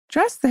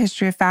Dress, the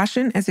History of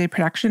Fashion is a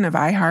production of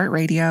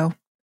iHeartRadio.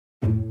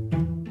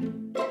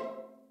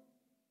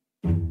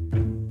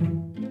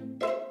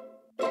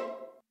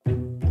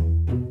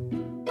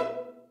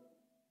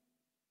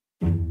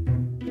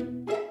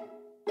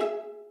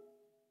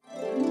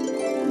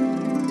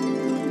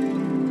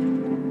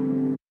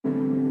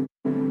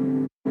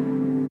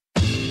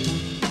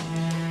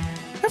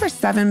 Over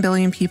 7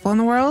 billion people in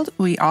the world,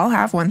 we all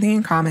have one thing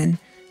in common.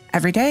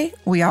 Every day,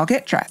 we all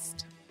get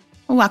dressed.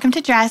 Welcome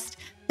to Dressed,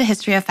 the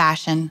History of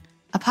Fashion,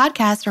 a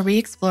podcast where we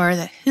explore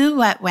the who,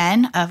 what,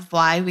 when of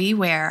why we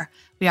wear.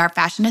 We are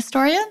fashion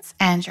historians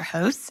and your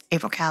hosts,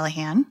 April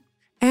Callahan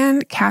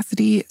and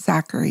Cassidy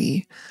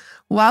Zachary.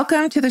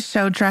 Welcome to the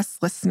show,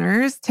 Dressed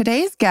listeners.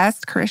 Today's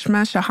guest,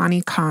 Karishma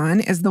Shahani Khan,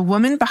 is the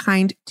woman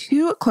behind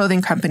two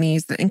clothing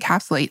companies that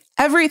encapsulate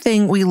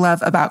everything we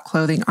love about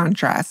clothing on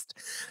Dressed.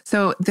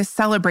 So this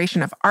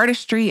celebration of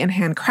artistry and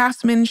hand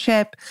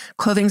craftsmanship,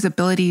 clothing's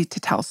ability to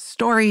tell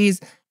stories,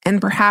 and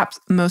perhaps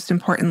most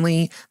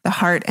importantly, the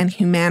heart and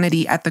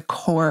humanity at the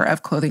core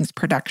of clothing's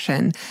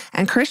production.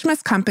 And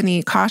Karishma's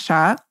company,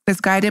 Kasha, is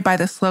guided by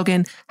the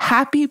slogan,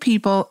 "Happy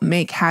people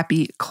make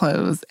happy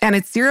clothes." And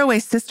its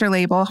zero-waste sister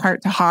label,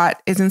 Heart to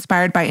Hot, is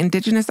inspired by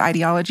indigenous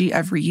ideology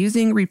of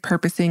reusing,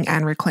 repurposing,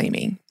 and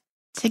reclaiming.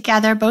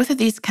 Together, both of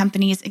these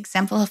companies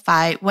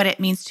exemplify what it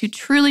means to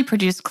truly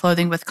produce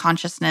clothing with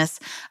consciousness,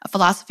 a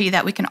philosophy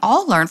that we can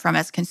all learn from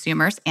as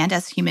consumers and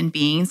as human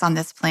beings on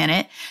this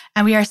planet.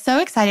 And we are so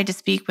excited to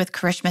speak with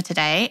Karishma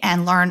today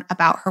and learn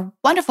about her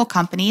wonderful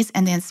companies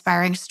and the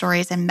inspiring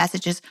stories and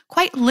messages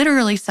quite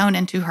literally sewn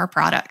into her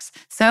products.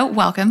 So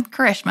welcome,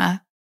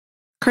 Karishma.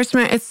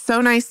 Karishma, it's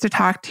so nice to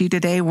talk to you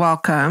today.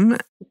 Welcome.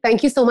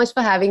 Thank you so much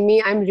for having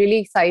me. I'm really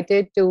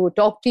excited to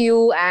talk to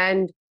you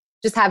and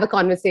just have a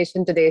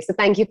conversation today. So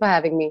thank you for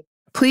having me.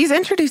 Please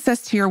introduce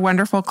us to your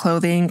wonderful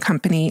clothing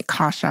company,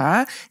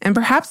 Kasha, and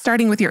perhaps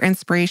starting with your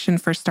inspiration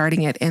for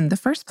starting it in the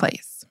first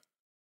place.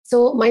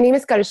 So my name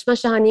is Karishma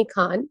Shahani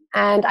Khan,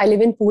 and I live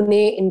in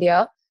Pune,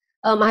 India.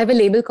 I have a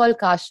label called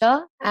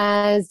Kasha,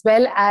 as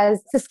well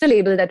as sister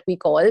label that we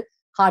call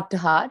Heart to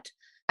Heart.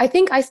 I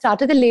think I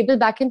started the label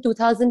back in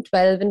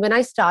 2012. And when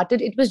I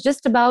started, it was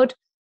just about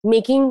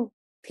making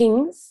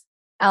things.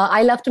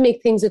 I love to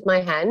make things with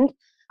my hand.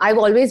 I've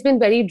always been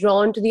very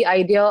drawn to the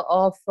idea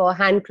of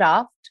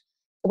handcraft.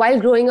 While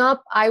growing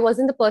up, I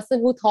wasn't the person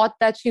who thought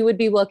that she would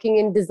be working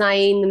in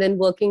design and then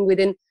working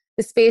within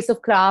the space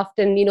of craft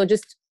and,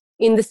 just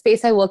in the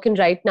space I work in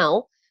right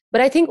now.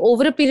 But I think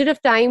over a period of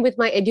time with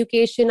my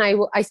education,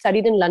 I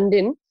studied in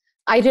London.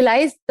 I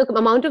realized the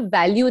amount of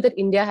value that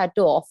India had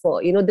to offer,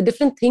 the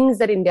different things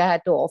that India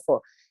had to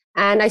offer.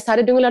 And I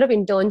started doing a lot of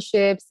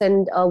internships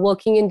and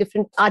working in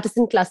different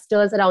artisan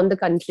clusters around the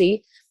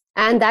country.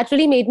 And that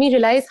really made me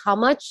realize how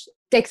much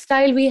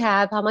textile we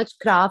have, how much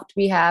craft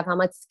we have, how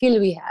much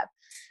skill we have.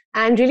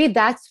 And really,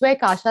 that's where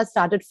Kasha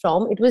started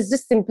from. It was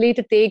just simply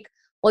to take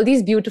all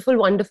these beautiful,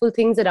 wonderful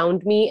things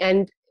around me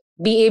and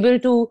be able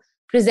to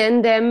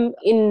present them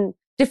in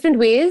different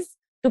ways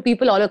to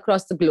people all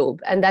across the globe.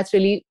 And that's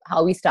really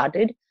how we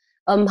started.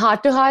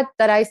 Heart to Heart,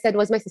 that I said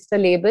was my sister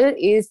label,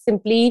 is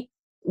simply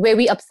where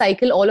we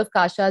upcycle all of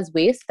Kasha's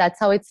waste. That's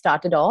how it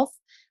started off.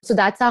 So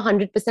that's our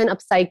 100%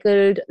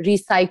 upcycled,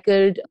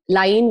 recycled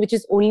line, which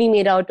is only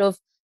made out of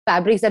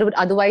fabrics that would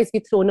otherwise be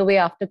thrown away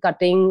after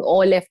cutting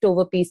or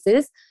leftover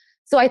pieces.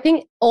 So I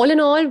think all in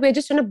all, we're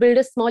just trying to build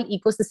a small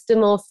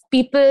ecosystem of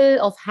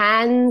people, of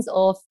hands,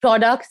 of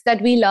products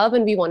that we love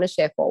and we want to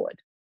share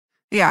forward.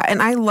 Yeah,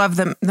 and I love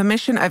the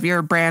mission of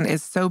your brand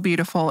is so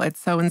beautiful.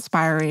 It's so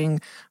inspiring.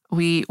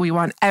 We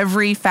want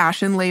every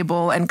fashion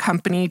label and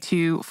company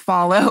to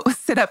follow,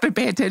 sit up and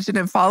pay attention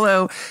and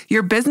follow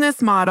your business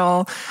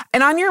model.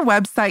 And on your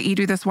website, you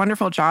do this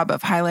wonderful job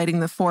of highlighting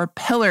the 4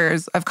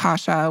 pillars of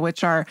Kasha,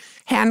 which are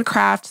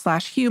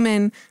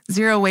handcraft/human,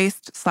 zero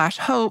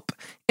waste/hope,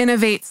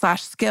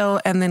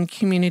 innovate/skill, and then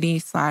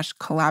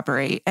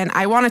community/collaborate. And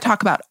I want to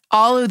talk about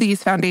all of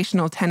these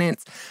foundational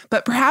tenets,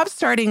 but perhaps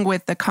starting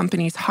with the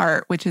company's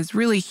heart, which is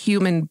really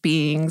human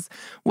beings.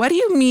 What do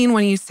you mean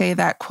when you say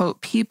that,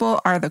 quote, people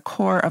are the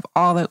core of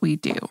all that we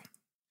do?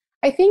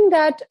 I think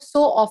that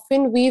so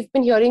often we've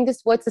been hearing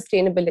this word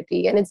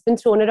sustainability and it's been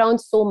thrown around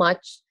so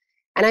much.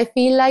 And I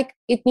feel like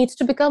it needs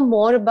to become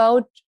more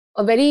about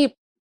a very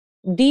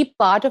deep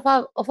part of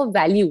a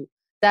value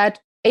that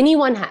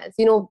anyone has,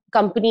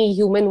 company,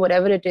 human,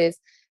 whatever it is.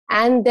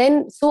 And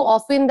then so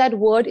often that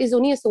word is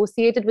only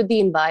associated with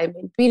the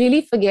environment. We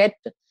really forget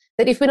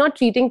that if we're not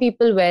treating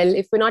people well,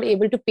 if we're not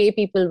able to pay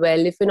people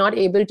well, if we're not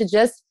able to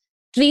just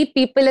treat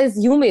people as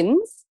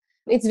humans,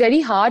 it's very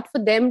hard for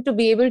them to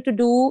be able to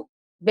do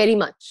very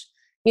much.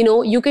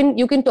 You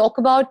can talk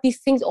about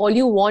these things all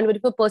you want, but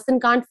if a person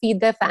can't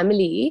feed their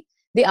family,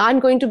 they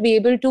aren't going to be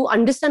able to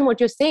understand what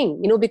you're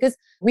saying, because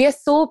we are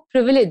so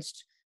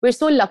privileged. We're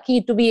so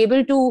lucky to be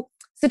able to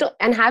sit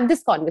and have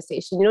this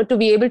conversation, to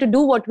be able to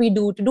do what we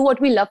do, to do what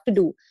we love to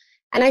do.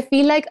 And I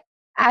feel like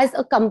as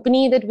a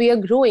company that we are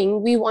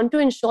growing, we want to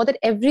ensure that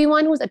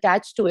everyone who's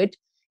attached to it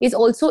is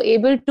also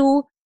able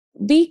to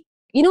be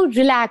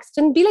relaxed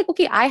and be like,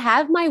 okay, I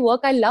have my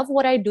work. I love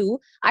what I do.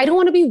 I don't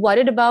want to be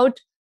worried about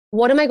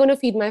what am I going to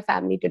feed my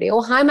family today?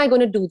 Or how am I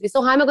going to do this?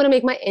 Or how am I going to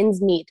make my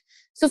ends meet?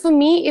 So for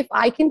me, if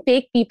I can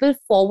take people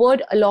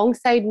forward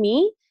alongside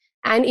me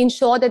and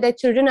ensure that their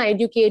children are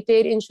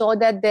educated, ensure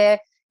that their,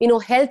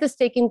 health is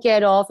taken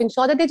care of,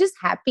 ensure that they're just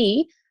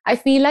happy, I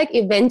feel like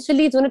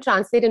eventually it's going to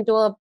translate into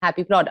a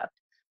happy product.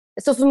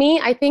 So for me,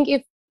 I think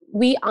if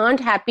we aren't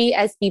happy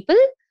as people,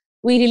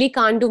 we really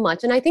can't do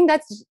much. And I think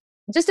that's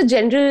just a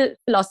general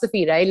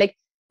philosophy, right? Like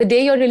the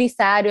day you're really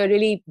sad or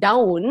really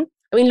down,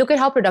 I mean, look at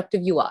how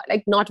productive you are,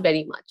 like not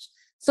very much.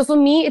 So for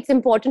me, it's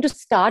important to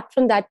start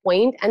from that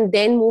point and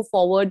then move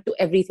forward to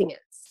everything else.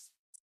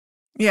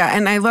 Yeah.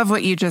 And I love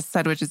what you just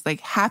said, which is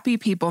like happy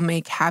people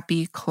make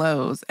happy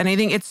clothes. And I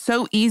think it's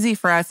so easy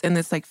for us in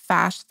this like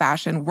fast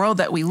fashion world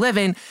that we live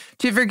in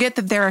to forget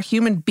that there are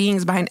human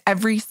beings behind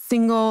every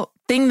single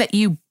thing that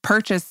you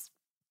purchase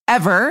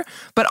ever,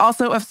 but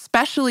also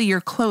especially your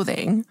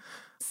clothing.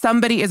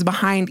 Somebody is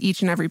behind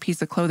each and every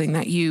piece of clothing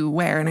that you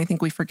wear. And I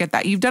think we forget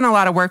that. You've done a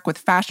lot of work with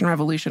Fashion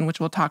Revolution, which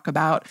we'll talk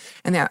about,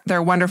 and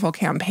their wonderful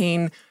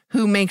campaign,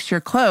 Who Makes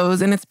Your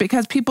Clothes? And it's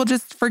because people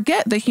just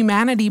forget the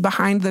humanity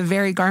behind the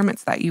very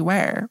garments that you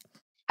wear.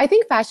 I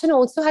think fashion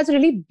also has a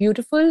really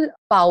beautiful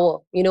power.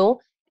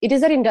 It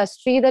is an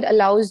industry that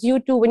allows you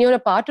to, when you're a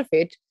part of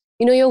it,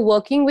 you're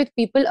working with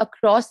people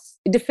across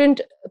different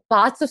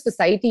parts of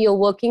society. You're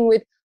working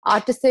with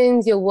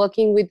artisans, you're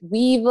working with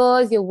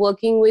weavers, you're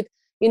working with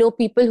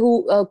people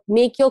who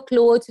make your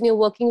clothes, and you're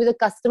working with a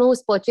customer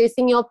who's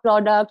purchasing your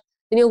product,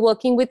 and you're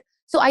working with.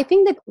 So I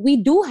think that we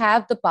do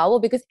have the power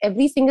because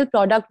every single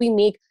product we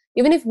make,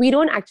 even if we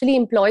don't actually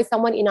employ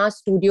someone in our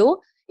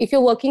studio, if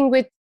you're working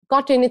with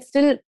cotton, it's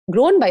still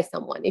grown by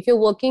someone. If you're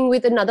working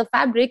with another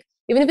fabric,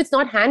 even if it's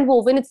not hand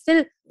woven, it's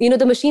still,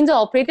 the machines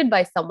are operated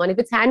by someone. If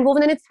it's hand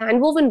woven, then it's hand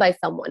woven by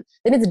someone.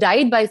 Then it's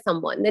dyed by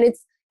someone. Then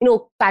it's,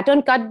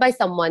 pattern cut by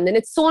someone. Then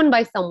it's sewn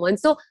by someone.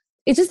 So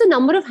it's just the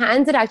number of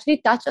hands that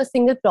actually touch a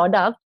single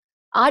product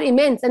are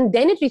immense. And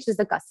then it reaches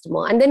the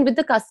customer. And then with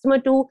the customer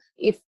too,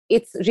 if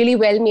it's really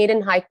well made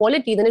and high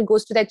quality, then it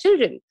goes to their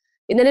children.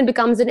 And then it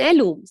becomes an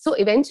heirloom. So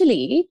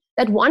eventually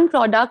that one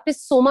product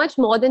is so much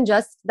more than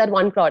just that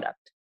one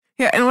product.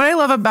 Yeah. And what I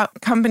love about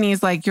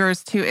companies like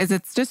yours too, is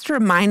it's just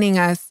reminding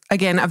us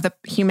again of the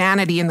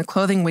humanity in the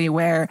clothing we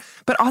wear,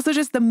 but also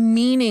just the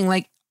meaning,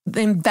 like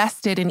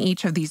invested in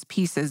each of these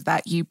pieces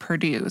that you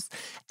produce.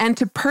 And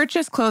to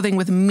purchase clothing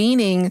with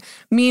meaning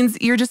means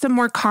you're just a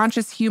more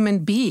conscious human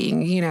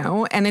being,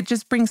 and it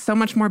just brings so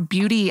much more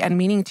beauty and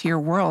meaning to your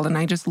world. And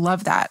I just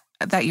love that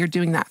you're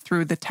doing that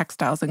through the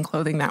textiles and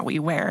clothing that we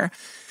wear.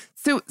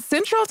 So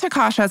central to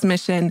Kasha's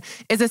mission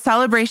is a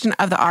celebration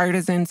of the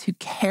artisans who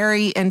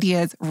carry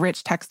India's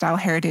rich textile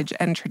heritage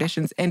and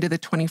traditions into the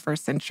 21st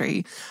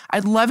century.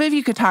 I'd love if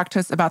you could talk to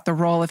us about the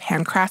role of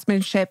hand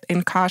craftsmanship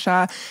in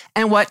Kasha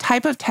and what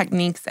type of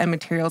techniques and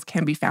materials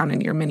can be found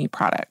in your many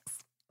products.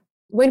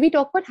 When we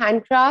talk about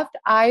handcraft,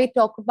 I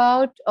talk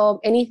about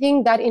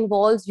anything that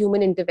involves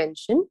human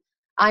intervention.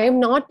 I am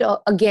not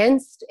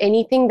against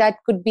anything that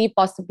could be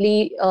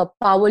possibly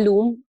power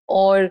loom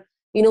or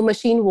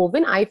machine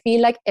woven. I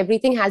feel like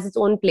everything has its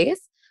own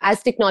place,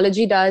 as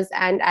technology does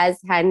and as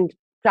hand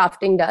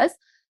crafting does.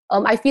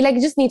 I feel like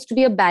it just needs to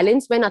be a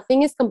balance where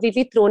nothing is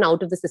completely thrown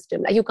out of the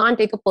system. Like you can't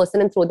take a person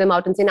and throw them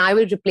out and say, I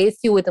will replace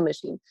you with a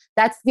machine.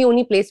 That's the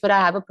only place where I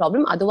have a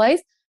problem.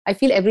 Otherwise, I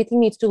feel everything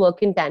needs to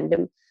work in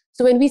tandem.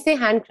 So when we say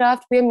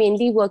handcraft, we're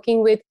mainly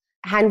working with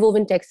hand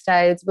woven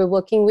textiles. We're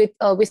working with,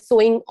 we're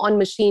sewing on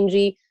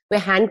machinery. We're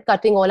hand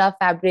cutting all our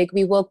fabric.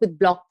 We work with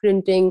block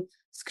printing,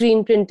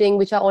 screen printing,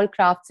 which are all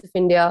crafts of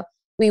India.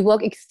 We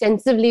work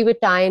extensively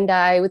with tie and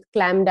dye, with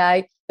clam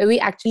dye, where we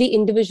actually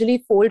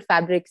individually fold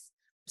fabrics.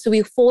 So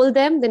we fold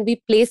them, then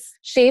we place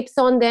shapes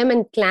on them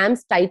and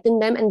clamps, tighten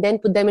them, and then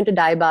put them into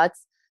dye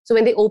baths. So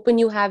when they open,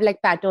 you have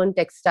like patterned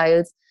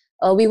textiles.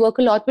 We work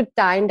a lot with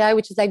tie and dye,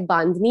 which is like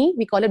bandhani.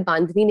 We call it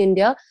bandhani in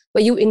India,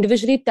 where you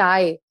individually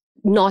tie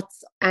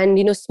knots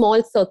and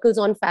small circles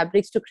on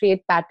fabrics to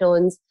create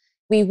patterns.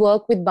 We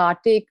work with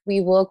batik.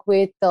 We work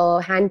with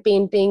hand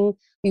painting.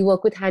 We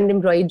work with hand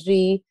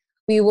embroidery.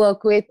 We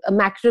work with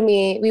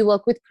macrame. We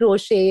work with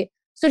crochet.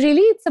 So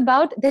really it's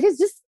about, there is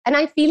just, and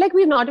I feel like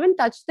we've not even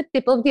touched the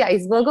tip of the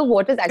iceberg of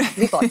what is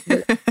actually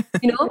possible,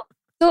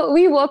 So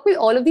we work with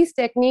all of these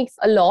techniques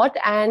a lot.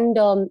 And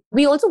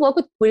we also work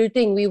with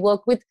quilting. We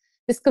work with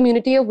this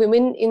community of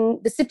women in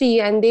the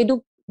city, and they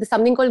do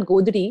something called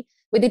Godri,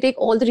 where they take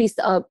all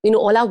the,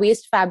 all our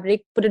waste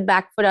fabric, put it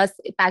back for us,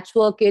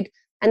 patchwork it,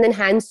 and then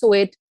hand sew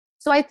it.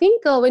 So I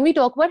think when we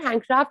talk about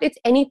handcraft, it's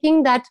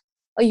anything that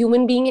a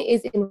human being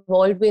is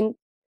involved in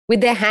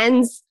with their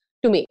hands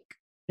to make,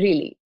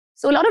 really.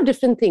 So a lot of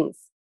different things.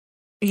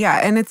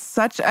 Yeah. And it's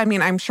such, I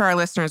mean, I'm sure our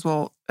listeners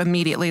will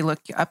immediately look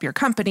up your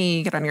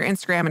company, get on your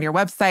Instagram and your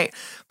website,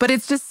 but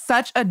it's just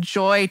such a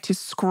joy to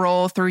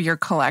scroll through your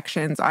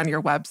collections on your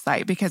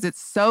website because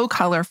it's so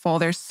colorful.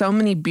 There's so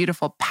many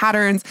beautiful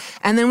patterns.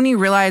 And then when you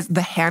realize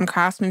the hand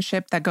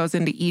craftsmanship that goes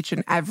into each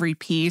and every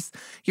piece,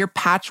 your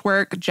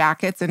patchwork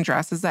jackets and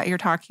dresses that you're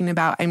talking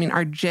about, I mean,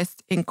 are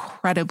just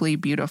incredibly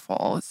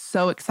beautiful.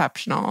 So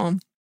exceptional.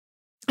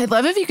 I'd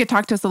love if you could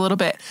talk to us a little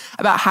bit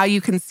about how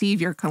you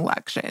conceive your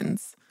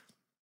collections.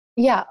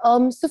 Yeah.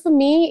 So for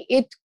me,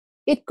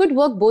 it could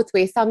work both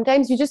ways.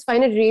 Sometimes you just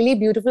find a really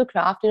beautiful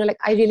craft, like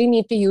I really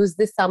need to use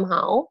this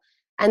somehow.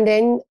 And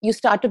then you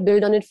start to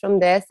build on it from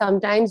there.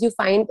 Sometimes you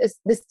find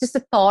this just a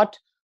thought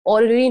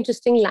or a really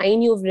interesting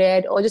line you've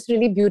read or just a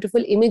really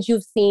beautiful image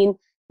you've seen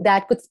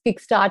that could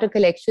kickstart a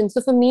collection.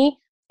 So for me,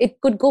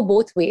 it could go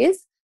both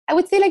ways. I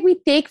would say like we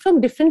take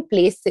from different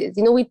places,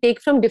 we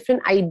take from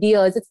different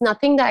ideas. It's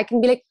nothing that I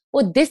can be like,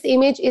 oh, this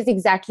image is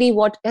exactly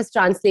what has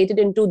translated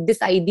into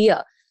this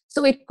idea.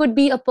 So it could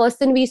be a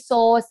person we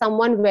saw,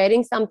 someone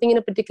wearing something in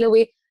a particular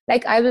way.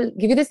 Like I will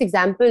give you this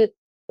example.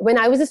 When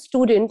I was a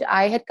student,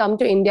 I had come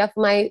to India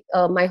for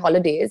my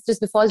holidays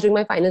just before I was doing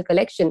my final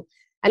collection,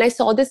 and I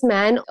saw this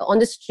man on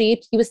the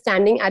street. He was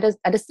standing at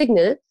a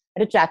signal,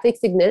 at a traffic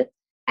signal,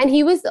 and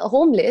he was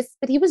homeless,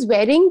 but he was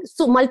wearing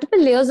so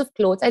multiple layers of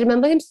clothes. I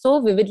remember him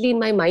so vividly in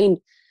my mind,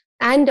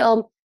 and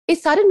it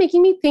started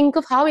making me think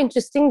of how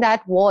interesting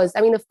that was.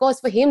 I mean, of course,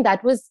 for him,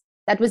 that was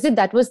it.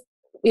 That was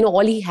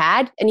all he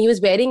had, and he was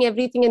wearing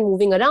everything and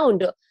moving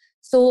around.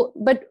 So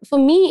but for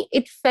me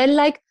it felt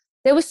like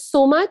there was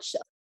so much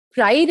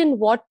pride in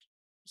what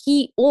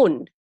he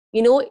owned,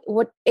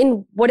 what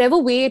in whatever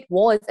way it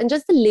was, and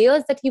just the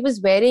layers that he was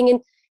wearing.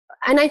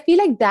 And I feel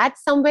like that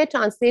somewhere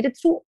translated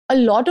through a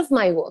lot of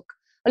my work.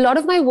 A lot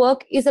of my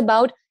work is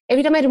about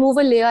every time I remove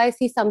a layer I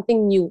see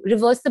something new.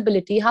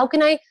 Reversibility. How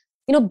can I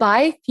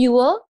buy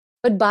fewer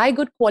but buy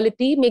good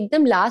quality, make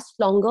them last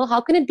longer? How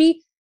can it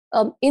be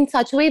in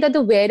such a way that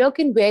the wearer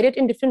can wear it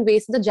in different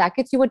ways? So the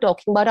jackets you were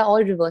talking about are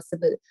all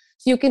reversible,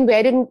 so you can wear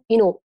it in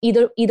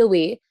either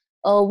way.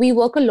 We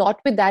work a lot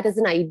with that as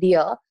an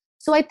idea.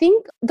 So I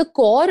think the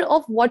core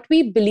of what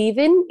we believe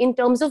in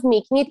terms of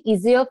making it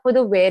easier for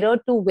the wearer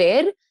to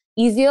wear,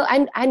 easier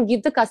and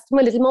give the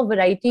customer a little more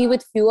variety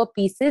with fewer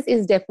pieces,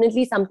 is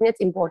definitely something that's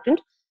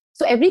important.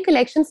 So every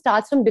collection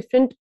starts from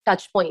different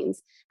touch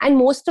points, and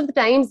most of the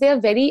times they are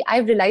very,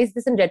 I've realized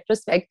this in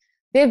retrospect,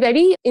 they're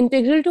very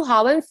integral to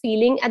how I'm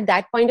feeling at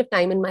that point of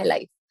time in my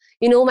life.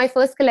 My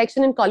first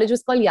collection in college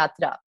was called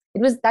Yatra.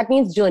 That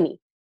means journey.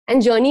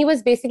 And journey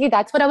was basically,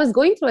 that's what I was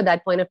going through at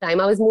that point of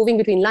time. I was moving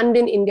between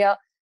London, India,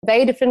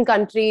 very different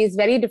countries,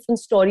 very different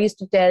stories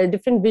to tell,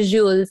 different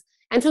visuals.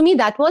 And for me,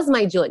 that was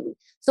my journey.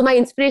 So my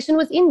inspiration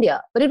was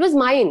India, but it was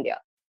my India.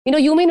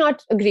 You may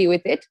not agree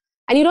with it,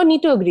 and you don't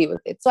need to agree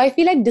with it. So I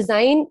feel like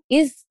design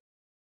is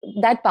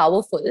that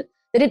powerful,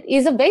 that it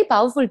is a very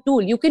powerful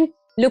tool. You can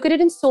look at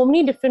it in so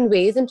many different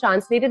ways and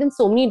translate it in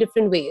so many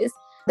different ways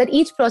that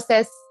each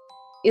process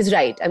is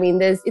right. I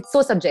mean, it's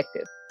so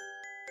subjective.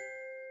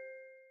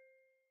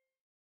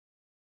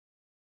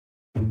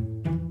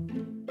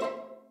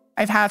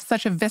 I've had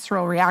such a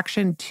visceral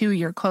reaction to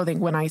your clothing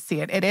when I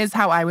see it. It is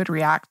how I would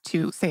react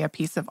to, say, a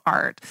piece of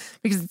art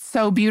because it's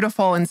so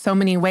beautiful in so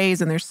many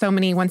ways. And there's so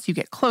many, once you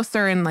get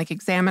closer and like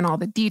examine all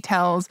the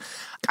details,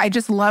 I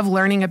just love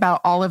learning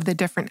about all of the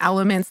different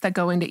elements that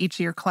go into each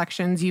of your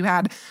collections. You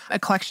had a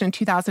collection in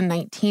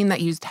 2019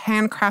 that used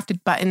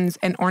handcrafted buttons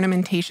and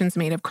ornamentations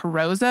made of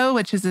Carozo,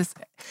 which is this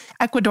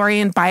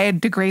Ecuadorian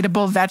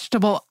biodegradable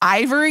vegetable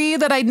ivory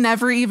that I'd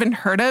never even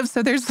heard of.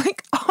 So there's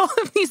like all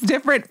of these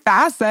different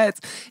facets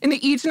into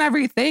each and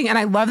every thing. And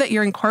I love that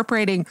you're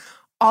incorporating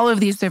all of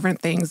these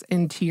different things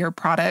into your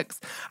products.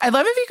 I'd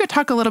love if you could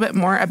talk a little bit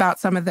more about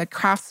some of the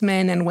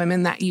craftsmen and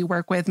women that you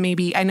work with.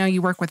 Maybe, I know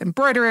you work with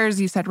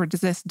embroiderers, you said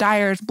resist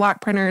dyers,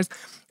 block printers.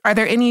 Are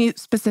there any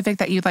specific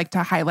that you'd like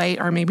to highlight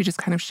or maybe just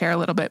kind of share a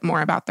little bit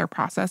more about their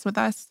process with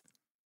us?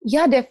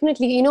 Yeah,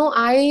 definitely.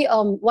 I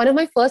one of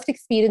my first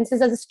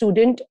experiences as a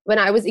student when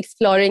I was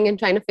exploring and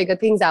trying to figure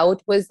things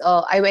out was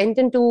I went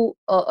into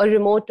a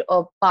remote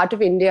part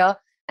of India,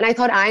 and I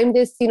thought I'm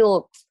this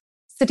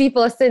city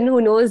person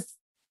who knows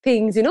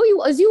things.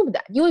 You assume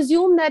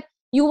that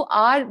you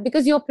are,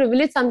 because you're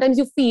privileged. Sometimes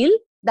you feel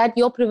that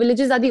your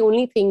privileges are the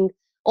only thing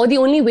or the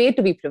only way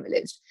to be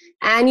privileged,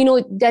 and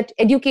that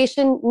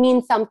education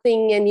means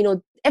something,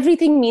 and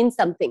everything means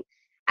something.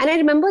 And I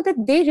remember that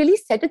they really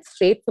set it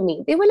straight for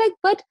me. They were like,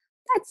 but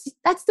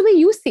that's the way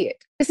you see it.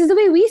 This is the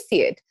way we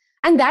see it.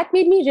 And that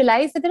made me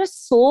realize that there are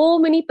so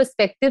many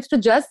perspectives to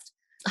just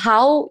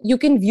how you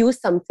can view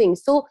something.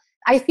 So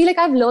I feel like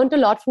I've learned a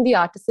lot from the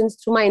artisans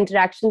through my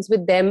interactions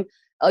with them.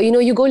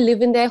 You go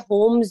live in their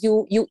homes,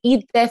 you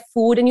eat their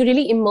food, and you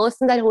really immerse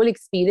in that whole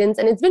experience.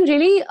 And it's been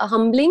really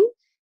humbling,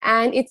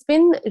 and it's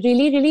been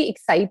really, really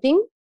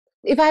exciting.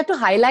 If I have to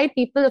highlight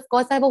people, of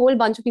course, I have a whole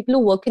bunch of people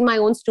who work in my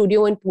own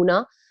studio in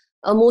Pune.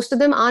 Most of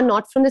them are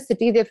not from the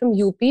city. They're from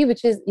UP,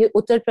 which is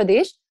Uttar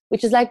Pradesh,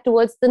 which is like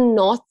towards the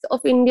north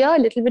of India, a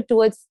little bit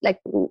towards like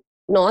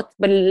north,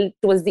 but a little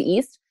towards the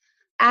east.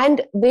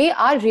 And they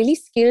are really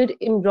skilled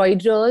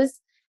embroiderers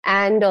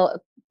and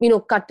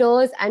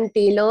cutters and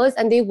tailors,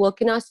 and they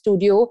work in our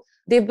studio.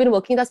 They've been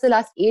working with us the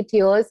last 8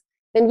 years.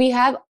 Then we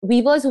have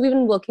weavers who we've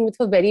been working with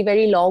for very,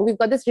 very long. We've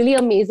got this really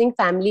amazing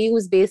family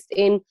who's based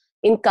in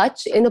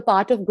Kutch, in a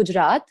part of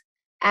Gujarat,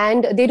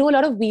 and they do a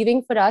lot of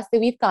weaving for us. They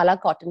weave Kala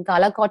cotton.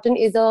 Kala cotton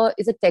is a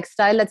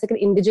textile that's like an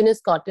indigenous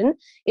cotton.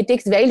 It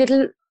takes very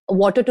little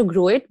water to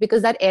grow it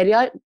because that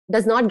area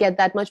does not get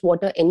that much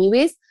water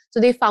anyways. So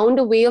they found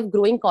a way of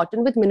growing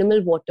cotton with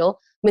minimal water,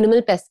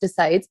 minimal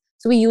pesticides.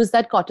 So we use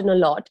that cotton a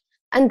lot.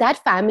 And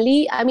that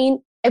family, I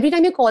mean, every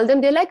time you call them,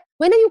 they're like,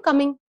 when are you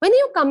coming? When are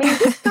you coming?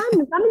 Just come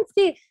and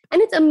stay.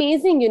 And it's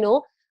amazing,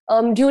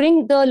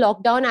 during the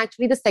lockdown,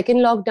 actually the second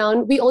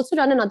lockdown, we also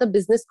run another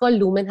business called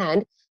Loom and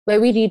Hand, where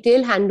we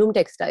retail handloom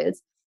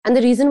textiles. And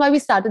the reason why we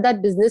started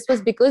that business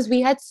was because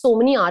we had so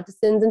many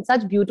artisans and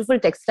such beautiful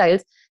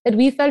textiles that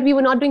we felt we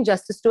were not doing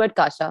justice to at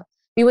Kasha.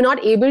 We were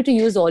not able to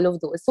use all of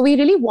those. So we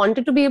really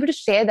wanted to be able to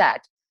share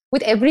that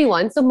with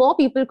everyone so more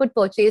people could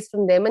purchase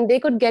from them and they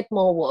could get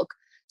more work.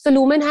 So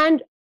Loom and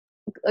Hand,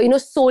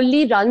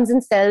 solely runs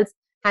and sells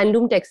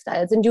handloom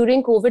textiles. And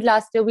during COVID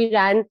last year, we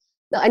ran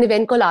an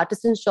event called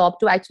Artisan Shop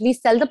to actually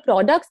sell the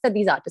products that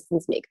these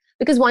artisans make.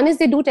 Because one is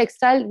they do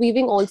textile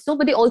weaving also,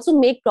 but they also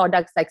make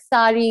products like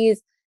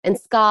saris and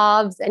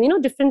scarves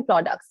and, different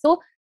products.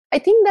 So I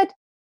think that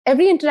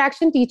every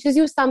interaction teaches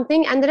you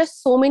something. And there are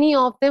so many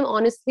of them,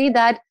 honestly,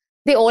 that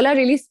they all are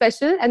really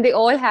special and they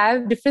all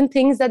have different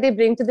things that they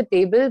bring to the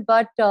table.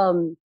 But I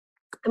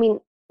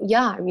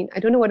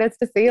don't know what else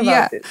to say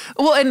about it.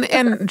 Well,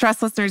 and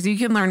Dress listeners, you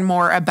can learn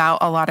more about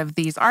a lot of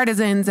these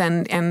artisans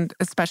and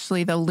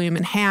especially the Loom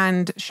and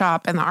Hand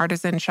shop and the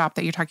artisan shop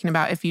that you're talking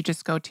about if you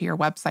just go to your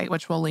website,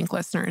 which we'll link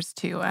listeners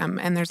to.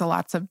 And there's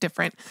lots of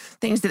different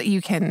things that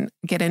you can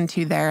get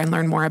into there and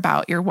learn more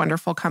about your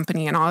wonderful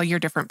company and all your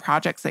different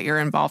projects that you're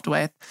involved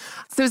with.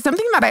 So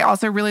something that I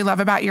also really love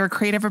about your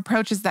creative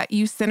approach is that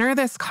you center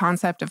this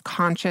concept of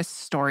conscious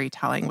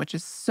storytelling, which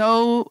is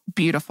so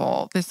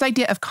beautiful. This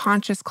idea of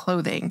conscious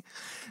clothing.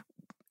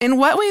 In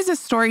what ways is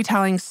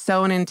storytelling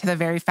sewn into the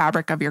very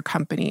fabric of your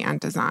company and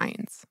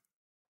designs?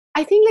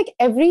 I think like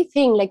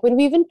everything, like when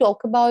we even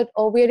talk about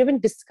or we're even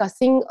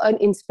discussing an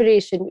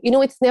inspiration,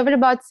 it's never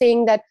about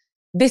saying that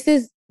this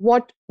is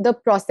what the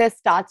process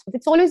starts with.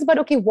 It's always about,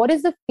 okay, what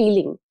is the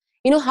feeling?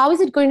 How is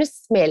it going to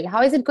smell?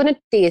 How is it going to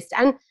taste?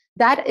 And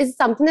that is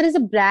something that is a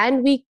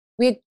brand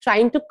we're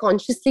trying to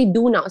consciously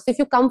do now. So if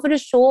you come for a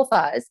show of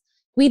ours,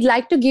 we'd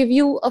like to give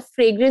you a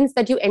fragrance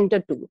that you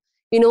enter to.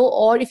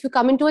 Or if you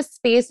come into a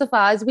space of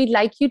ours, we'd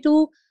like you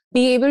to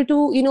be able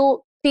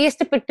to, taste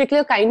a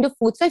particular kind of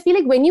food. So I feel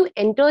like when you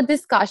enter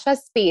this Kasha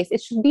space,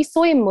 it should be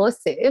so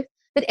immersive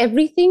that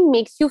everything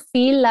makes you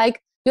feel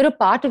like you're a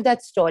part of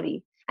that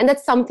story. And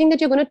that's something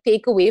that you're going to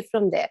take away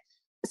from there.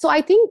 So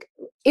I think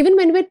even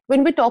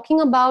when we're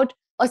talking about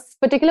a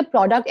particular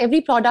product,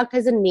 every product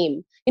has a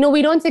name.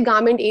 We don't say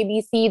garment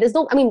ABC. There's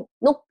no,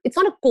 it's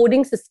not a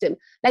coding system.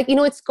 Like,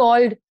 it's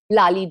called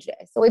Lali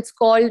dress, so it's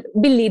called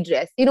Billy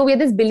dress. We had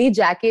this Billy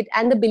jacket,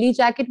 and the Billy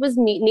jacket was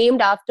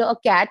named after a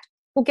cat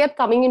who kept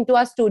coming into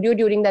our studio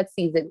during that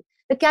season.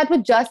 The cat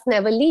would just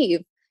never leave,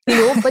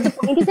 but the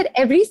point is that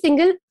every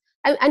single,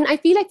 and I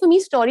feel like for me,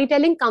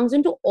 storytelling comes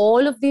into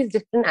all of these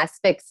different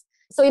aspects.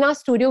 So in our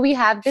studio, we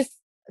have this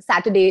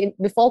Saturday.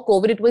 Before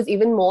COVID, it was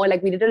even more,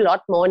 like we did a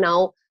lot more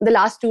now. The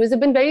last 2 years have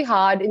been very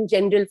hard in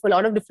general for a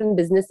lot of different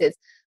businesses.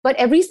 But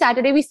every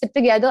Saturday, we sit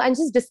together and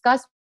just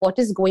discuss what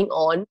is going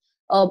on.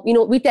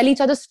 We tell each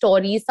other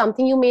stories,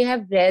 something you may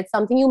have read,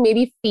 something you may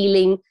be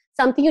feeling,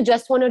 something you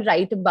just want to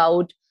write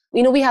about.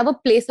 We have a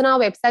place on our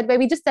website where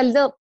we just tell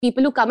the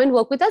people who come and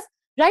work with us,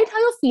 write how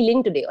you're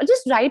feeling today, or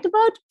just write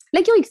about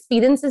like your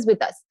experiences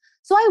with us.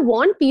 So I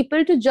want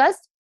people to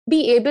just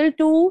be able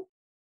to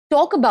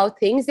talk about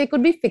things. They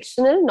could be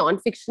fictional,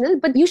 non-fictional,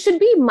 but you should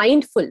be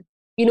mindful,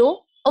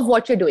 of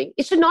what you're doing.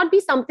 It should not be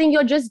something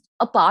you're just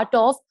a part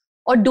of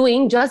or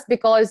doing just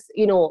because,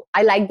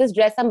 I like this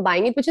dress, I'm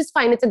buying it, which is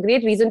fine. It's a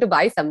great reason to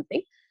buy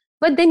something,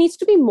 but there needs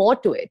to be more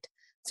to it.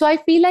 So I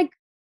feel like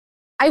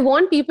I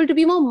want people to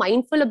be more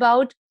mindful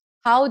about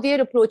how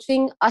they're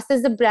approaching us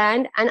as a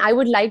brand. And I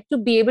would like to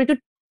be able to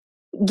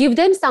give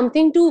them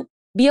something to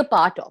be a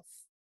part of,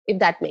 if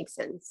that makes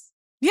sense.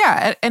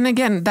 Yeah. And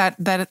again, that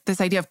this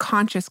idea of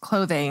conscious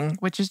clothing,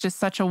 which is just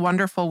such a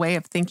wonderful way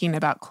of thinking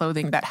about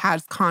clothing that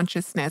has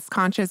consciousness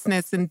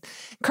and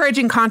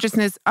encouraging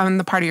consciousness on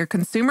the part of your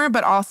consumer,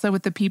 but also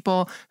with the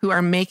people who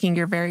are making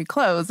your very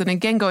clothes. And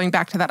again, going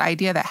back to that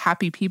idea that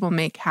happy people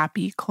make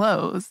happy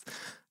clothes.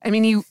 I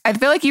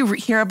feel like you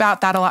hear about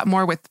that a lot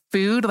more with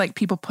food, like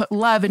people put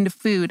love into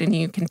food and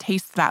you can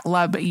taste that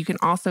love, but you can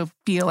also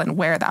feel and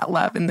wear that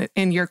love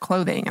in your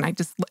clothing. And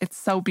it's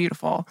so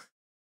beautiful.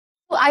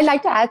 I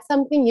like to add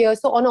something here.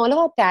 So on all of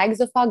our tags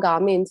of our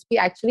garments, we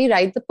actually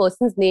write the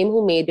person's name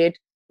who made it,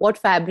 what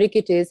fabric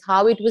it is,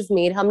 how it was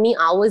made, how many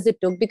hours it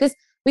took, because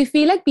we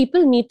feel like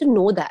people need to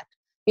know that.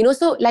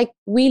 So like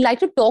we like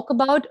to talk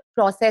about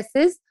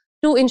processes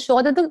to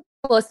ensure that the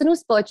person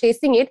who's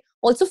purchasing it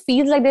also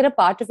feels like they're a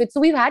part of it. So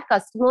we've had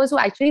customers who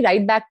actually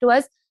write back to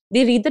us.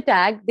 They read the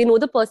tag, they know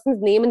the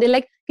person's name, and they're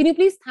like, can you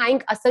please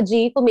thank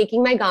Asaji for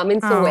making my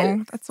garment so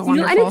well? That's So,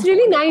 wonderful. and it's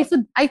really nice.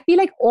 So I feel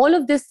like all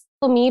of this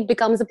for me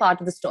becomes a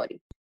part of the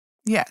story.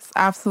 Yes,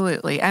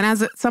 absolutely. And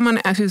as someone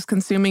who's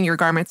consuming your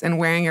garments and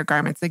wearing your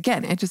garments,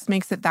 again, it just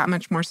makes it that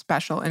much more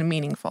special and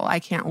meaningful. I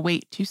can't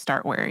wait to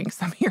start wearing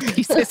some of your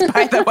pieces,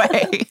 by the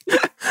way.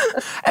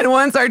 And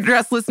once our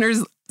dress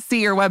listeners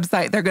see your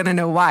website, they're going to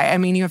know why. I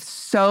mean, you have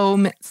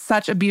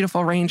such a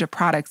beautiful range of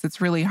products.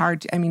 It's really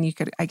hard to, I mean, you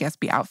could, I guess,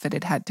 be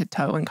outfitted head to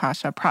toe in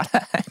Kasha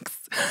products.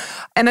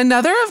 And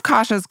another of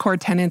Kasha's core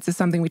tenets is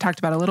something we talked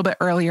about a little bit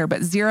earlier,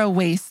 but zero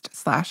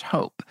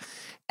waste/hope.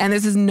 And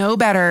this is no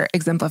better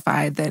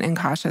exemplified than in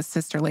Kasha's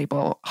sister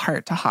label,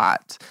 Heart to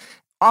Hot,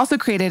 also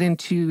created in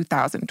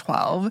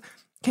 2012.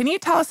 Can you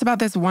tell us about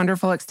this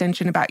wonderful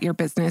extension about your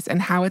business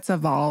and how it's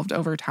evolved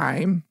over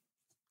time?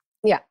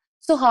 Yeah.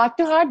 So Heart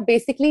to Heart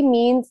basically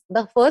means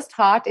the first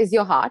heart is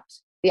your heart,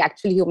 the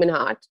actual human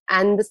heart.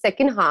 And the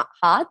second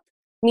heart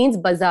means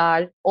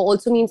bazaar, or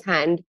also means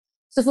hand.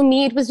 So for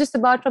me, it was just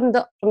about from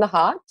the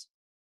heart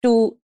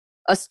to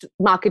a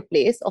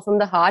marketplace, or from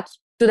the heart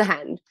to the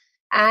hand.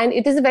 And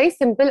it is a very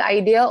simple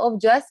idea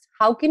of just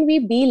how can we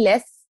be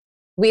less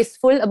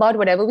wasteful about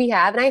whatever we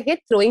have. And I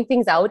hate throwing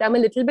things out. I'm a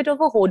little bit of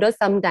a hoarder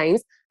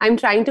sometimes. I'm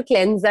trying to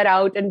cleanse that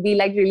out and be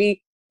like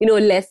really,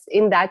 less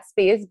in that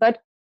space. But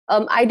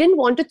I didn't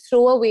want to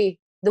throw away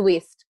the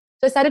waste.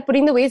 So I started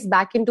putting the waste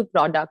back into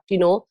product.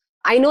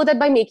 I know that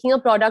by making a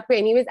product, we're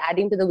anyways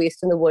adding to the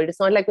waste in the world. It's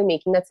not like we're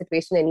making that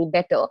situation any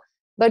better.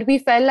 But we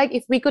felt like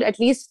if we could at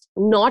least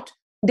not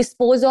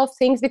dispose of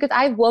things, because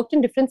I've worked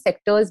in different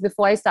sectors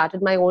before I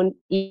started my own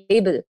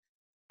label.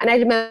 And I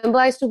remember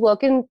I used to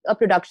work in a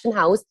production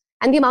house,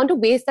 and the amount of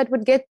waste that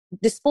would get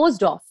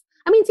disposed of.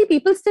 I mean, see,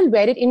 people still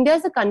wear it. India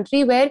is a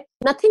country where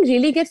nothing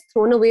really gets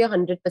thrown away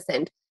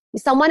 100%.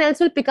 Someone else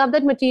will pick up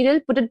that material,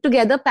 put it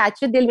together,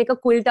 patch it, they'll make a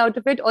quilt out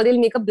of it, or they'll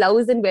make a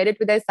blouse and wear it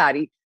with their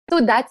sari. So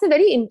that's a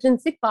very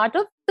intrinsic part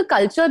of the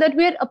culture that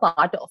we're a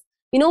part of.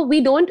 We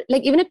don't,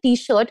 like even a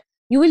t-shirt,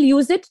 you will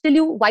use it till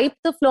you wipe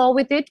the floor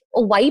with it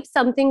or wipe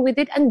something with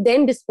it and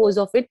then dispose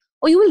of it,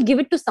 or you will give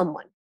it to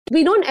someone.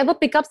 We don't ever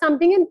pick up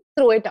something and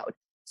throw it out.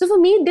 So for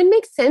me, it didn't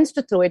make sense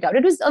to throw it out.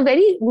 It was a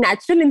very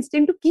natural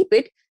instinct to keep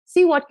it,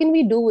 see what can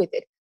we do with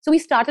it. So we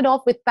started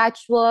off with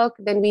patchwork,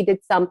 then we did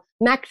some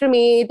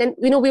macrame, then,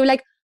 we were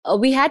like,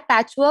 we had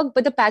patchwork,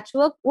 but the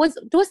patchwork was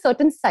to a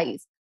certain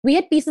size. We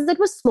had pieces that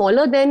were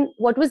smaller than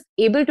what was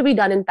able to be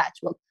done in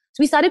patchwork.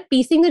 So we started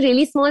piecing the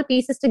really small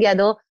pieces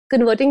together,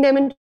 converting them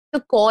into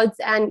cords,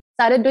 and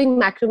started doing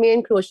macrame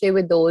and crochet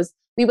with those.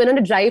 We went on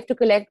a drive to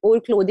collect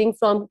old clothing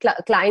from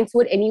clients who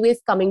were anyways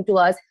coming to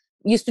us.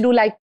 We used to do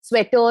like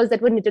sweaters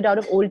that were knitted out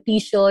of old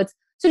t-shirts.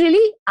 So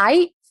really,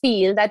 I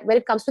feel that when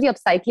it comes to the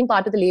upcycling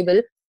part of the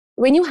label,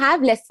 when you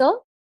have lesser,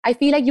 I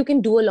feel like you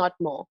can do a lot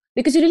more,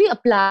 because you really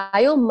apply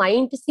your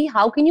mind to see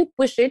how can you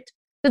push it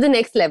to the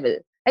next level.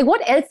 Like,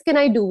 what else can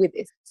I do with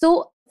this?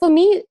 So for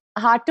me,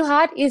 Heart to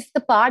Heart is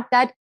the part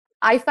that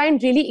I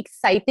find really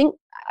exciting.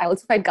 I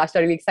also find Kasha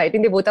really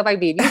exciting. They both are my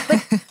babies.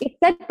 But it's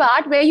that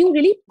part where you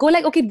really go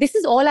like, okay, this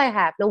is all I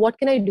have. Now, what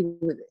can I do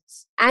with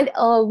this? And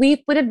we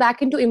put it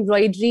back into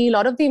embroidery. A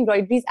lot of the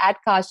embroideries at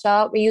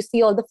Kasha, where you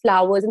see all the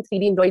flowers and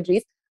 3D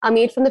embroideries, are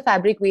made from the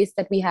fabric waste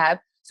that we have.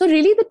 So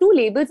really, the two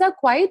labels are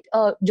quite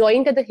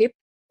joined at the hip.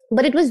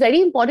 But it was very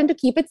important to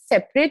keep it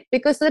separate,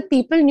 because so that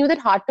people knew that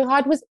Heart to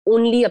Heart was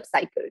only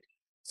upcycled.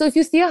 So if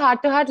you see a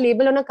Heart to Heart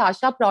label on a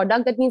Kasha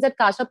product, that means that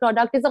Kasha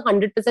product is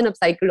 100%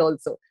 upcycled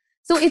also.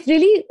 So it's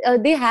really,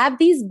 they have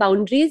these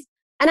boundaries.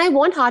 And I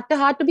want Heart to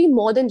Heart to be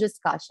more than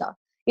just Kasha.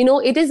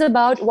 It is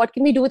about what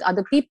can we do with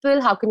other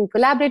people? How can we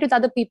collaborate with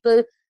other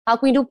people? How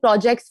can we do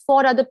projects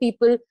for other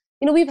people?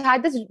 We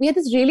had this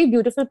really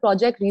beautiful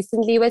project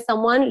recently where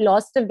someone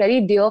lost a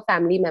very dear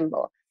family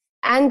member.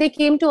 And they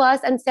came to us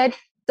and said,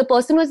 the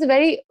person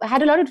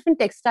had a lot of different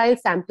textile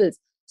samples.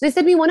 So they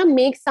said, we want to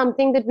make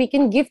something that we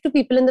can give to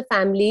people in the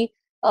family.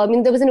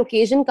 There was an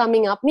occasion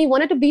coming up. We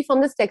wanted to be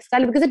from this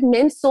textile because it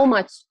meant so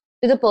much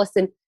to the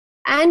person.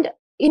 And,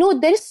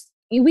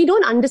 we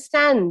don't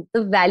understand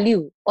the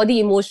value or the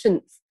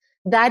emotions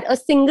that a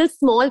single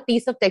small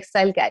piece of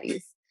textile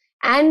carries.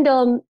 And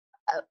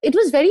it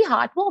was very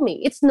heartwarming.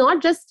 It's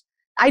not just,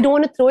 I don't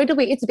want to throw it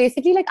away. It's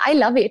basically like, I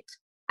love it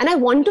and I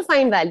want to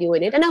find value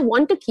in it and I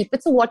want to keep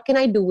it. So what can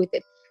I do with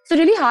it? So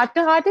really, Heart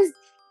to Heart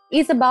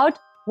is about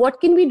what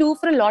can we do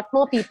for a lot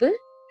more people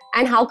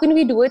and how can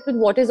we do it with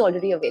what is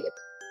already available.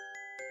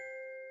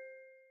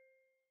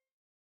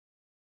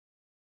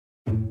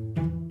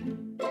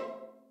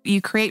 You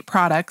create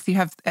products, you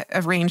have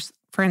a range.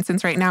 For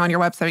instance, right now on your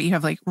website, you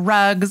have like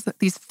rugs,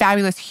 these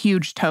fabulous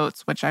huge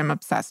totes, which I'm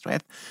obsessed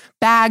with,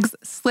 bags,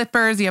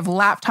 slippers, you have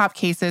laptop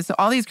cases. So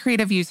all these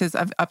creative uses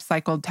of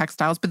upcycled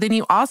textiles. But then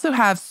you also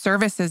have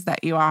services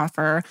that you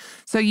offer.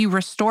 So you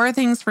restore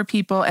things for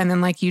people. And then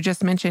like you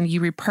just mentioned,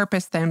 you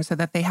repurpose them so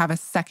that they have a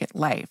second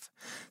life.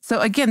 So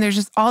again, there's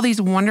just all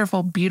these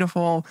wonderful,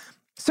 beautiful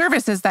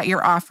services that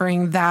you're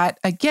offering that,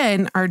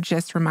 again, are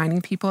just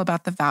reminding people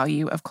about the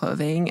value of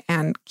clothing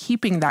and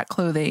keeping that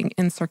clothing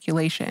in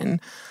circulation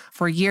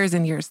for years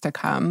and years to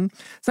come.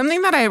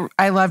 Something that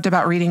I loved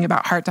about reading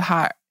about Heart to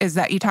Heart is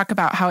that you talk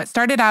about how it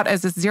started out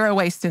as a zero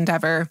waste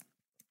endeavor,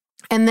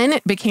 and then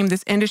it became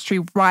this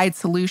industry-wide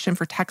solution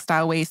for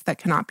textile waste that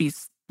cannot be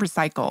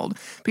recycled,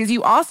 because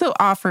you also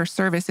offer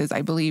services,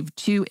 I believe,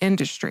 to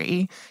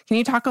industry. Can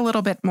you talk a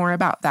little bit more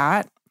about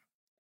that?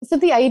 So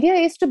the idea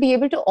is to be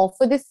able to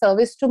offer this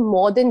service to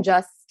more than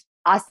just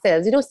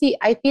ourselves. See,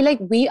 I feel like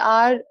we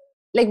are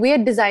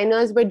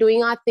designers, we're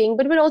doing our thing,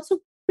 but we're also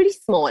pretty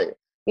small,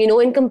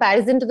 in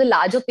comparison to the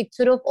larger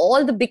picture of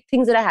all the big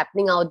things that are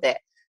happening out there.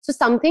 So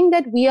something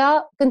that we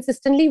are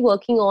consistently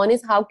working on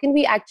is how can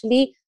we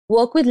actually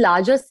work with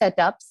larger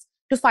setups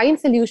to find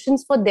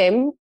solutions for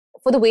them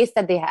for the waste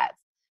that they have.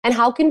 And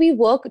how can we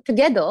work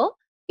together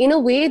in a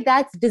way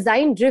that's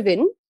design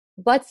driven,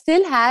 but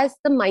still has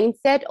the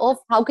mindset of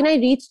how can I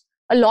reach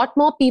a lot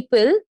more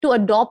people to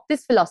adopt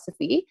this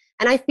philosophy.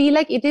 And I feel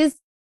like it is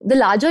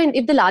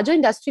if the larger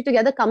industry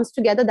together comes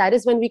together, that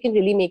is when we can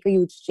really make a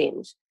huge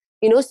change.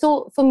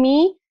 So for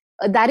me,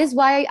 that is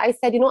why I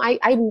said,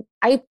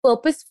 I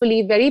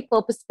purposefully, very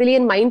purposefully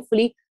and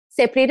mindfully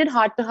separated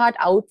Heart to Heart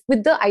out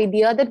with the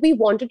idea that we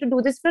wanted to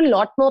do this for a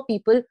lot more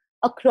people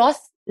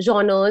across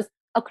genres,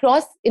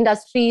 across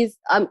industries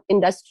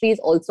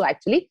also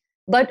actually,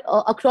 but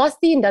across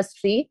the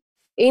industry,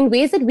 in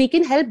ways that we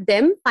can help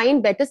them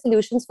find better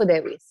solutions for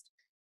their waste.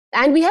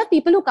 And we have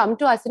people who come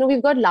to us,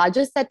 we've got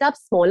larger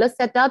setups, smaller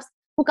setups,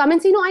 who come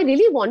and say, I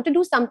really want to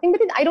do something,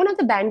 but I don't have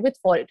the bandwidth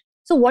for it.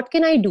 So what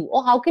can I do?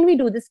 Or how can we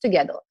do this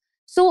together?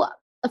 So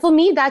for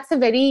me, that's a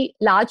very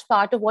large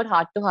part of what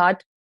Heart to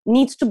Heart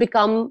needs to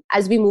become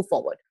as we move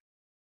forward.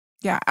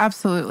 Yeah,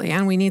 absolutely.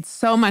 And we need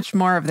so much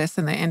more of this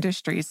in the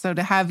industry. So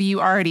to have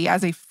you already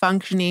as a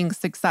functioning,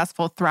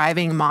 successful,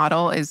 thriving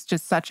model is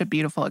just such a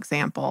beautiful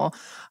example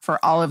for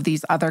all of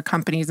these other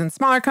companies and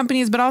smaller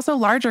companies, but also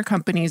larger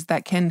companies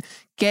that can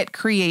get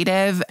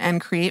creative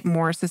and create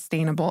more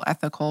sustainable,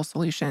 ethical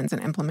solutions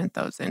and implement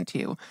those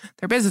into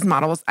their business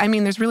models. I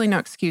mean, there's really no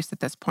excuse at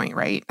this point,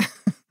 right?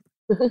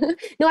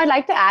 No, I'd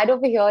like to add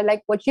over here,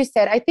 like what you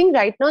said, I think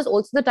right now is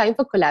also the time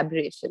for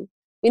collaboration.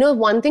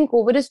 One thing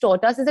COVID has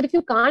taught us is that if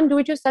you can't do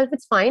it yourself,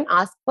 it's fine.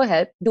 Ask for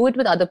help. Do it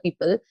with other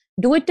people.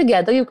 Do it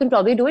together. You can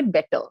probably do it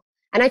better.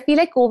 And I feel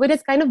like COVID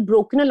has kind of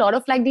broken a lot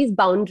of like these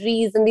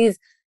boundaries and these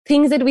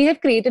things that we have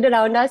created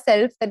around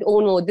ourselves that, oh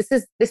no, this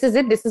is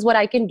it. This is what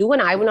I can do.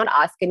 And I will not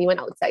ask anyone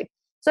outside.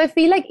 So I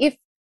feel like if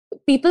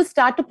people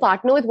start to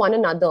partner with one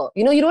another,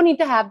 you don't need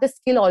to have the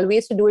skill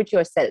always to do it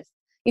yourself.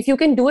 If you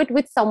can do it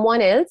with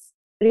someone else,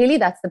 really,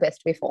 that's the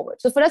best way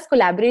forward. So for us,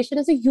 collaboration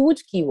is a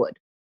huge keyword,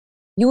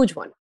 huge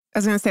one. I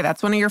was going to say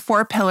that's one of your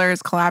 4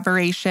 pillars: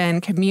 collaboration,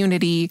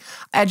 community,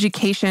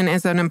 education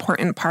is an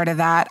important part of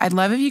that. I'd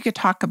love if you could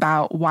talk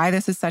about why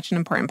this is such an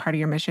important part of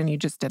your mission. You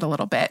just did a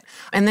little bit.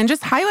 And then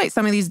just highlight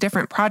some of these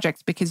different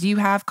projects, because you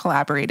have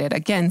collaborated,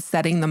 again,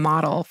 setting the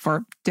model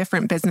for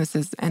different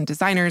businesses and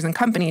designers and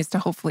companies to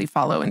hopefully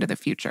follow into the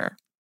future.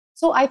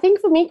 So I think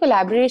for me,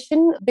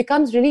 collaboration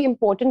becomes really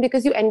important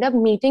because you end up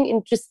meeting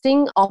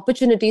interesting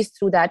opportunities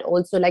through that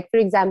also. Like, for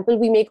example,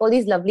 we make all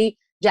these lovely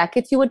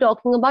jackets you were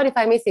talking about, if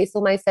I may say so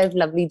myself,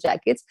 lovely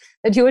jackets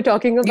that you were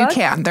talking about. You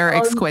can. They're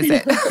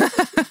exquisite.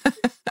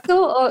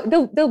 So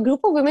the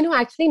group of women who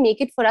actually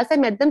make it for us, I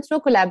met them through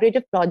a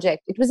collaborative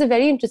project. It was a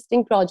very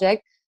interesting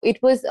project. It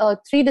was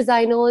 3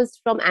 designers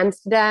from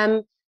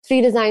Amsterdam,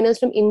 3 designers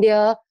from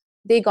India.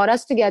 They got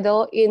us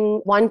together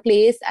in one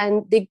place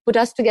and they put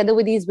us together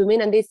with these women,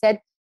 and they said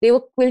they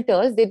were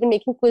quilters. They've been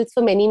making quilts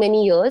for many,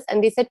 many years.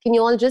 And they said, can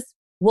you all just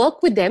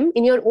work with them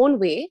in your own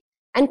way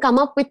and come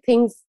up with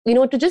things,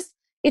 to just,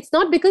 it's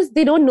not because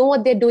they don't know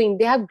what they're doing.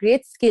 They have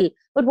great skill,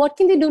 but what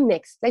can they do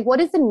next? Like,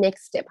 what is the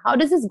next step? How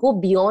does this go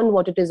beyond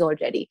what it is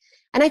already?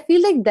 And I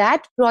feel like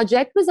that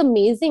project was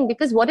amazing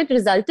because what it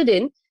resulted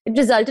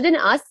in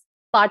us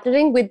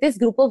partnering with this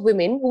group of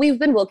women who we've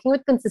been working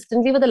with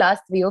consistently for the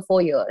last 3 or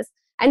 4 years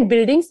and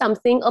building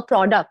a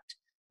product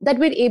that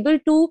we're able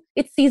to,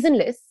 it's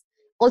seasonless,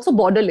 also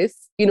borderless,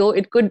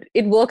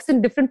 it works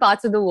in different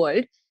parts of the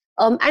world.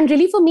 And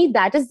really for me,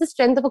 that is the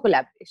strength of a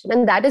collaboration.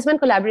 And that is when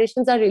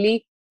collaborations are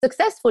really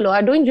successful or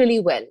are doing really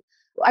well.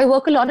 I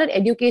work a lot on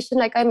education,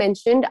 like I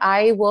mentioned.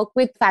 I work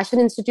with fashion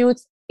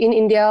institutes in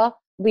India.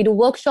 We do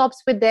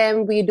workshops with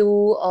them.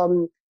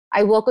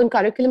 I work on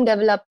curriculum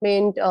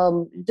development,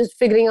 just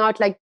figuring out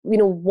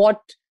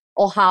what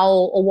or how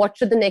or what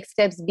should the next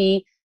steps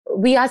be.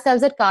 We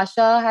ourselves at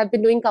Kasha have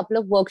been doing a couple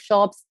of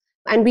workshops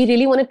and we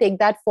really want to take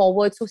that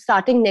forward. So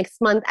starting next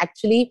month,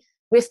 actually,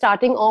 we're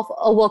starting off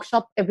a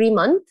workshop every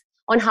month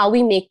on how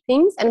we make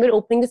things. And we're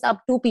opening this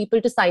up to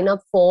people to sign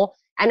up for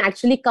and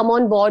actually come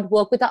on board,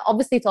 work with us.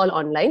 Obviously, it's all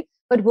online,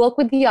 but work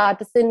with the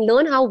artisan,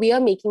 learn how we are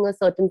making a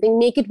certain thing,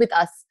 make it with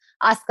us,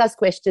 ask us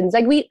questions.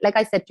 Like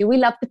I said to you, we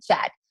love to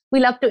chat,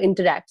 we love to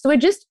interact. So we're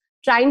just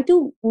trying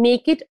to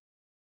make it,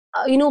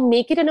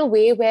 make it in a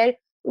way where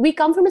we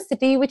come from a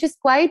city which is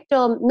quite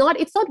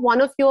it's not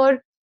one of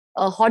your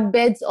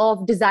hotbeds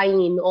of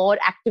design or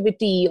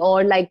activity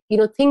or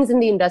things in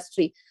the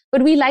industry.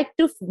 But we like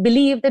to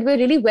believe that we're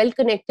really well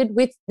connected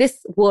with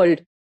this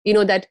world,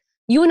 that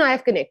you and I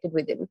have connected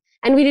with him.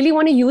 And we really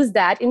want to use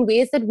that in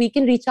ways that we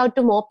can reach out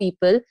to more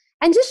people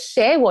and just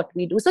share what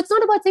we do. So it's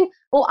not about saying,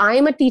 oh, I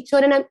am a teacher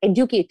and I'm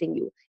educating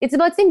you. It's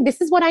about saying, this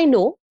is what I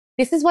know.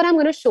 This is what I'm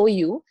going to show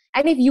you.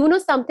 And if you know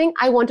something,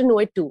 I want to know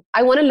it too.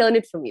 I want to learn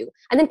it from you.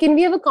 And then can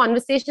we have a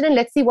conversation and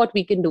let's see what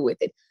we can do with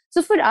it.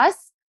 So for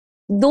us,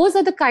 those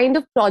are the kind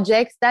of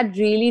projects that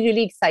really,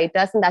 really excite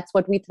us. And that's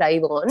what we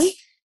thrive on.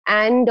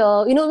 And,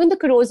 even the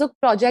Carozo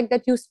project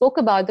that you spoke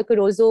about, the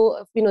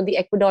Carozo, the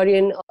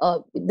Ecuadorian,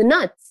 the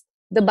nuts,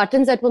 the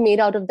buttons that were made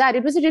out of that,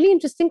 it was a really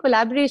interesting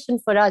collaboration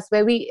for us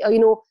where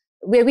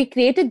we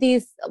created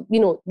these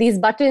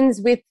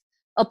buttons with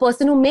a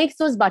person who makes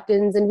those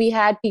buttons. And we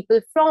had people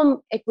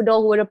from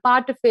Ecuador who were a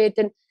part of it.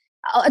 And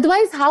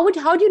otherwise, how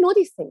do you know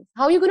these things?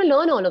 How are you going to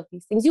learn all of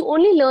these things? You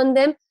only learn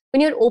them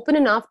when you're open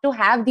enough to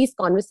have these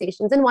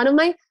conversations. And one of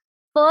my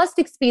first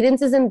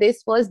experiences in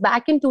this was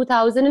back in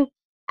 2000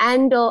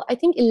 and I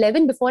think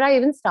 11, before I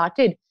even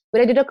started,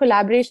 where I did a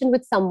collaboration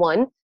with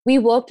someone. We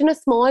worked in a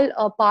small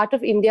part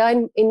of India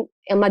in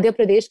Madhya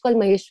Pradesh called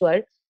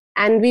Maheshwar.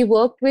 And we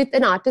worked with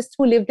an artist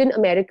who lived in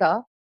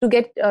America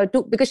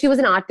because she was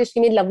an artist, she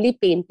made lovely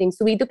paintings.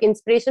 So we took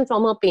inspiration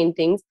from her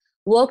paintings,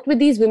 worked with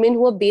these women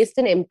who were based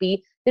in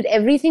MP, did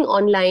everything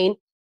online.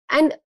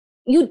 And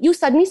you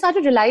suddenly start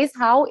to realize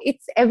how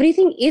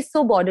everything is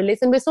so borderless.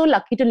 And we're so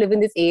lucky to live in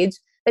this age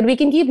that we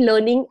can keep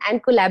learning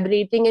and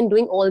collaborating and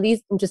doing all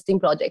these interesting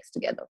projects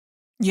together.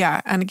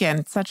 Yeah. And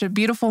again, such a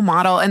beautiful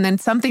model. And then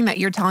something that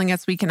you're telling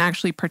us we can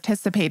actually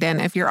participate in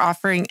if you're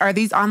offering, are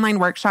these online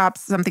workshops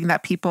something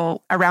that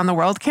people around the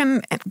world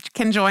can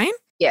join?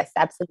 Yes,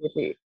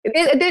 absolutely.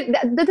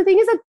 The thing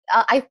is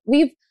that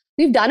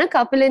we've done a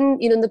couple in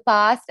the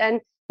past,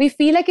 and we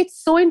feel like it's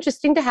so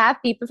interesting to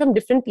have people from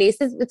different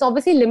places. It's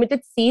obviously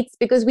limited seats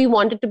because we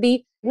want it to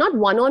be not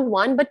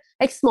one-on-one, but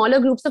like smaller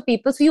groups of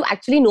people. So you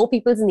actually know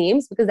people's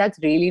names, because that's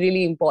really,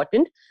 really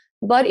important.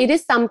 But it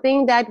is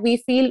something that we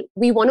feel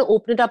we want to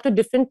open it up to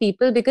different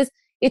people, because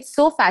it's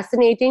so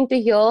fascinating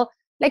to hear.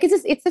 Like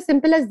it's as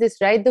simple as this,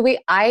 right? The way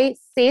I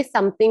say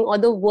something, or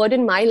the word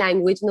in my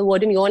language and the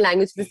word in your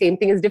language, the same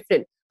thing is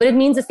different, but it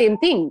means the same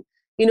thing.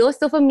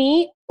 So for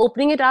me,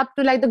 opening it up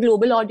to like the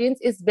global audience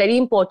is very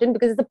important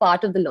because it's a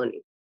part of the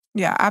learning.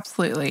 Yeah,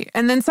 absolutely.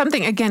 And then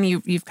something, again,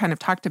 you've kind of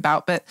talked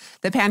about, but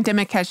the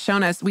pandemic has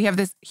shown us we have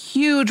this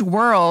huge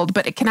world,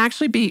 but it can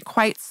actually be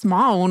quite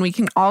small when we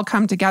can all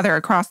come together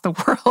across the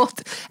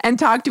world and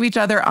talk to each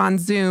other on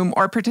Zoom,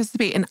 or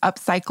participate in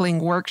upcycling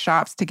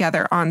workshops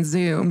together on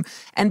Zoom,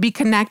 and be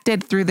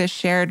connected through this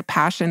shared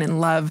passion and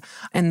love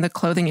and the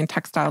clothing and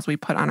textiles we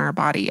put on our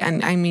body.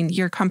 And I mean,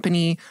 your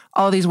company,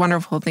 all these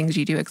wonderful things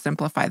you do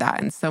exemplify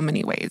that in so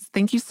many ways.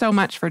 Thank you so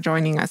much for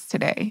joining us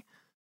today.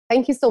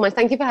 Thank you so much.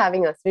 Thank you for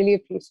having us. Really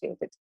appreciate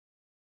it.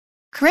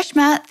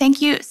 Karishma,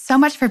 thank you so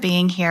much for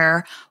being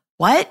here.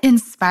 What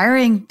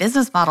inspiring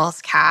business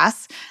models,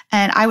 Cass.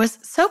 And I was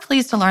so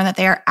pleased to learn that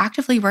they are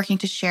actively working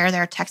to share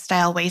their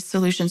textile waste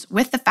solutions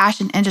with the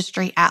fashion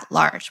industry at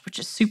large, which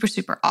is super,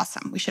 super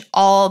awesome. We should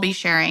all be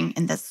sharing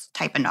in this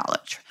type of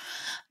knowledge.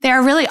 They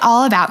are really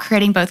all about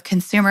creating both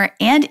consumer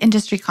and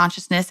industry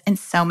consciousness in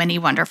so many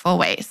wonderful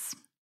ways.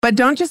 But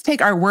don't just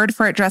take our word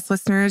for it, dress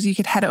listeners. You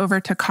could head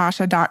over to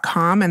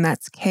kasha.com, and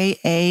that's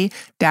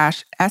ka-sha.com,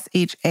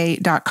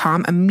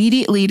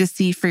 immediately to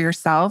see for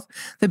yourself.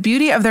 The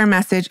beauty of their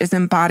message is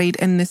embodied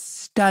in this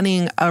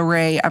stunning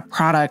array of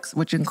products,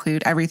 which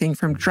include everything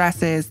from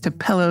dresses to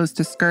pillows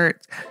to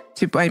skirts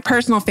to my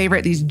personal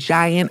favorite, these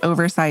giant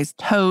oversized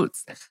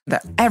totes.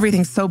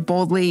 Everything's so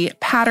boldly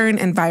patterned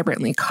and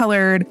vibrantly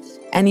colored.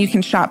 And you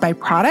can shop by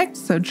product,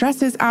 so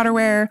dresses,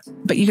 outerwear,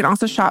 but you can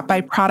also shop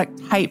by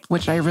product type,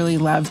 which I really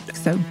love.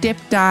 So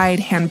dip-dyed,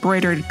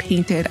 hand-broidered,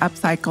 painted,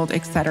 upcycled,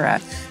 etc.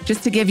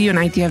 Just to give you an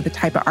idea of the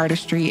type of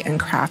artistry and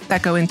craft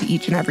that go into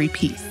each and every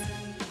piece.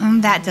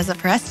 That does it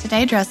for us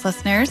today, dress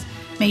listeners.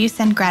 May you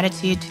send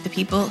gratitude to the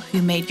people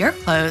who made your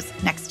clothes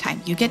next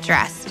time you get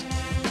dressed.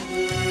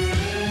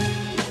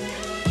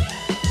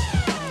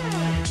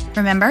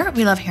 Remember,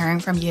 we love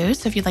hearing from you,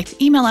 so if you'd like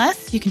to email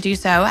us, you can do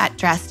so at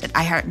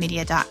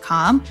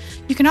dressed@iheartmedia.com.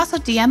 You can also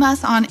DM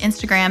us on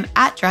Instagram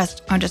at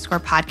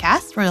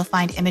dressed_podcast, where you'll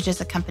find images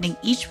accompanying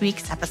each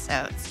week's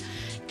episodes.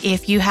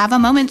 If you have a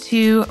moment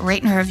to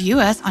rate and review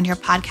us on your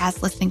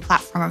podcast listening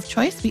platform of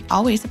choice, we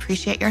always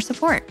appreciate your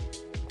support.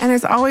 And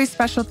as always,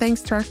 special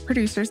thanks to our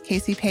producers,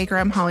 Casey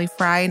Pagram, Holly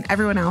Fry, and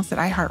everyone else at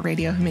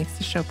iHeartRadio who makes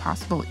the show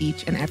possible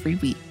each and every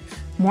week.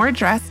 More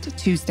Dressed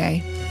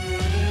Tuesday.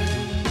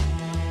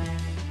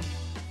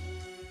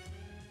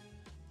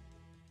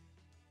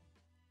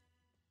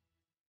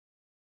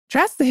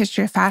 Dress, the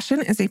History of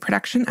Fashion is a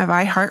production of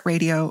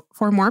iHeartRadio.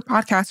 For more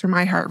podcasts from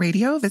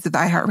iHeartRadio, visit the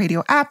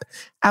iHeartRadio app,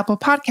 Apple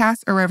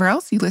Podcasts, or wherever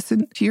else you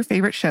listen to your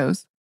favorite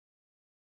shows.